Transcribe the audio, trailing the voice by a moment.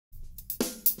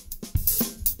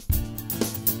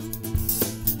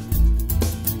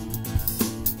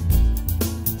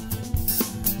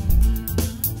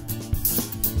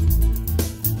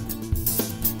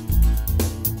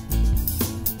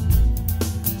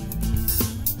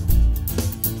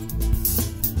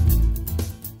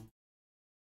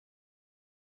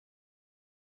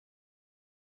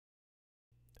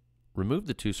Remove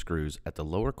the two screws at the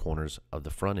lower corners of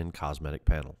the front-end cosmetic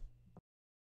panel.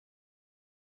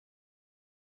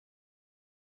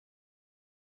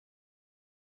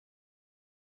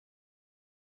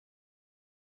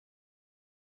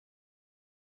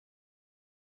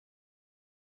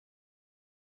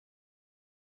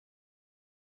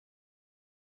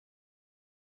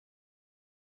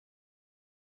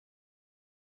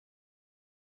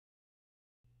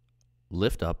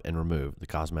 Lift up and remove the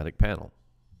cosmetic panel.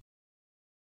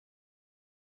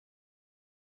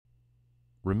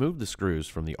 Remove the screws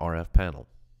from the RF panel.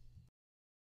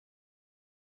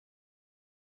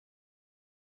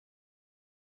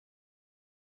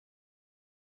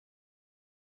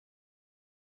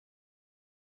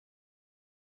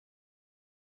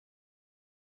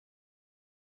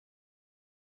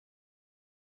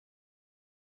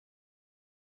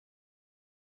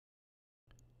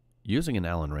 Using an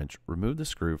Allen wrench, remove the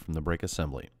screw from the brake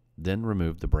assembly, then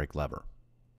remove the brake lever.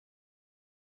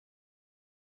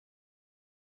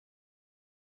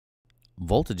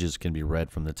 Voltages can be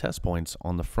read from the test points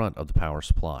on the front of the power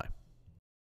supply.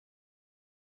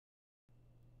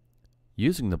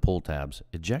 Using the pull tabs,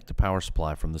 eject the power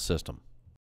supply from the system.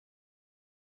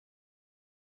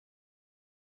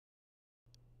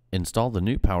 Install the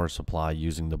new power supply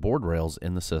using the board rails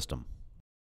in the system.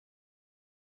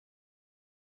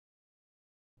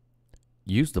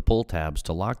 Use the pull tabs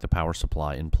to lock the power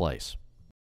supply in place.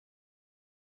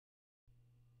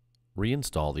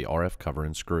 Reinstall the RF cover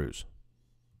and screws.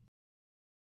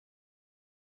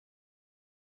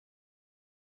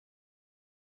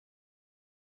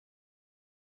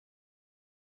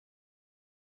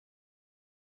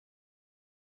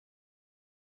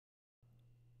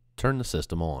 Turn the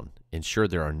system on. Ensure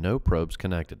there are no probes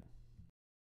connected.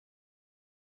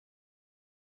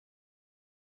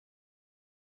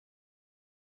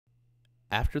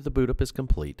 After the boot up is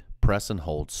complete, press and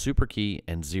hold Super key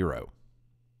and 0.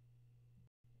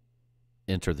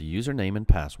 Enter the username and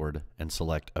password and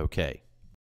select OK.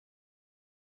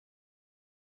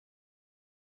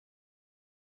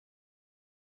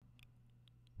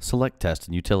 Select Test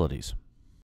and Utilities.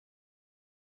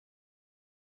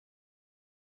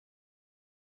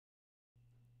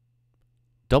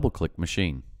 Double-click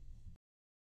Machine.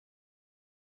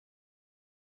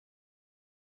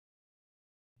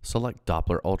 Select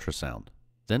Doppler Ultrasound,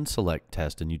 then select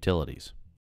Test and Utilities.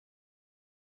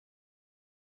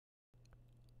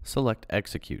 Select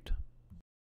Execute.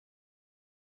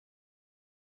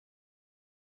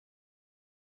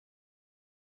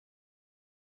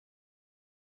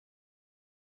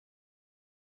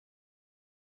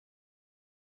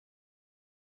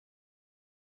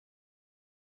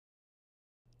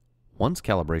 Once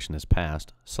calibration is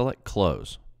passed, select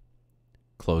Close.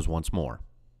 Close once more.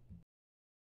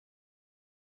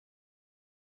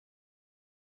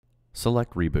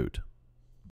 Select Reboot.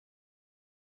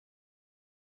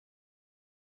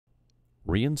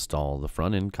 Reinstall the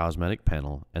front-end cosmetic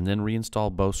panel and then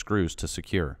reinstall both screws to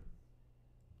secure.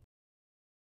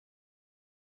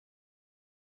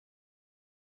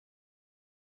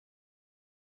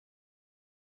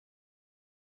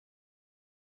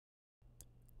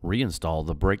 Reinstall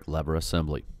the brake lever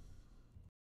assembly.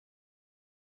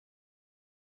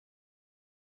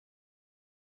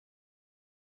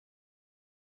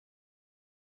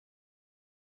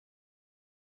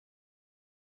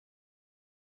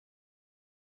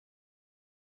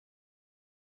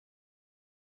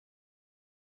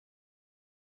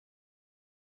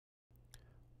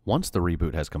 Once the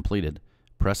reboot has completed,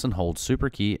 press and hold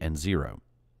Super key and 0.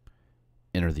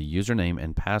 Enter the username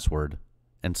and password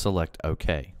and select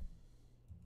OK.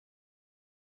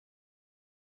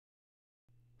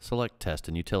 Select Test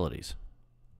and Utilities.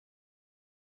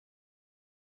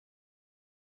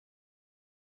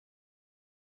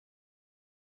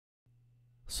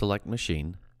 Select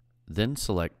Machine, then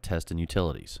select Test and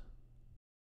Utilities.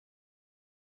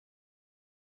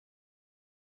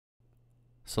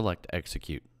 Select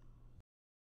Execute.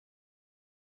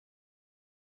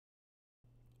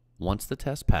 Once the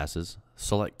test passes,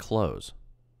 select Close,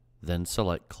 then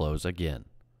select Close again.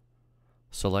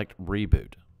 Select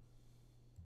Reboot.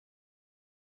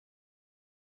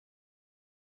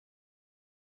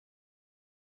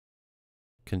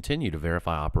 Continue to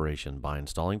verify operation by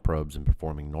installing probes and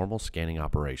performing normal scanning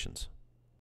operations.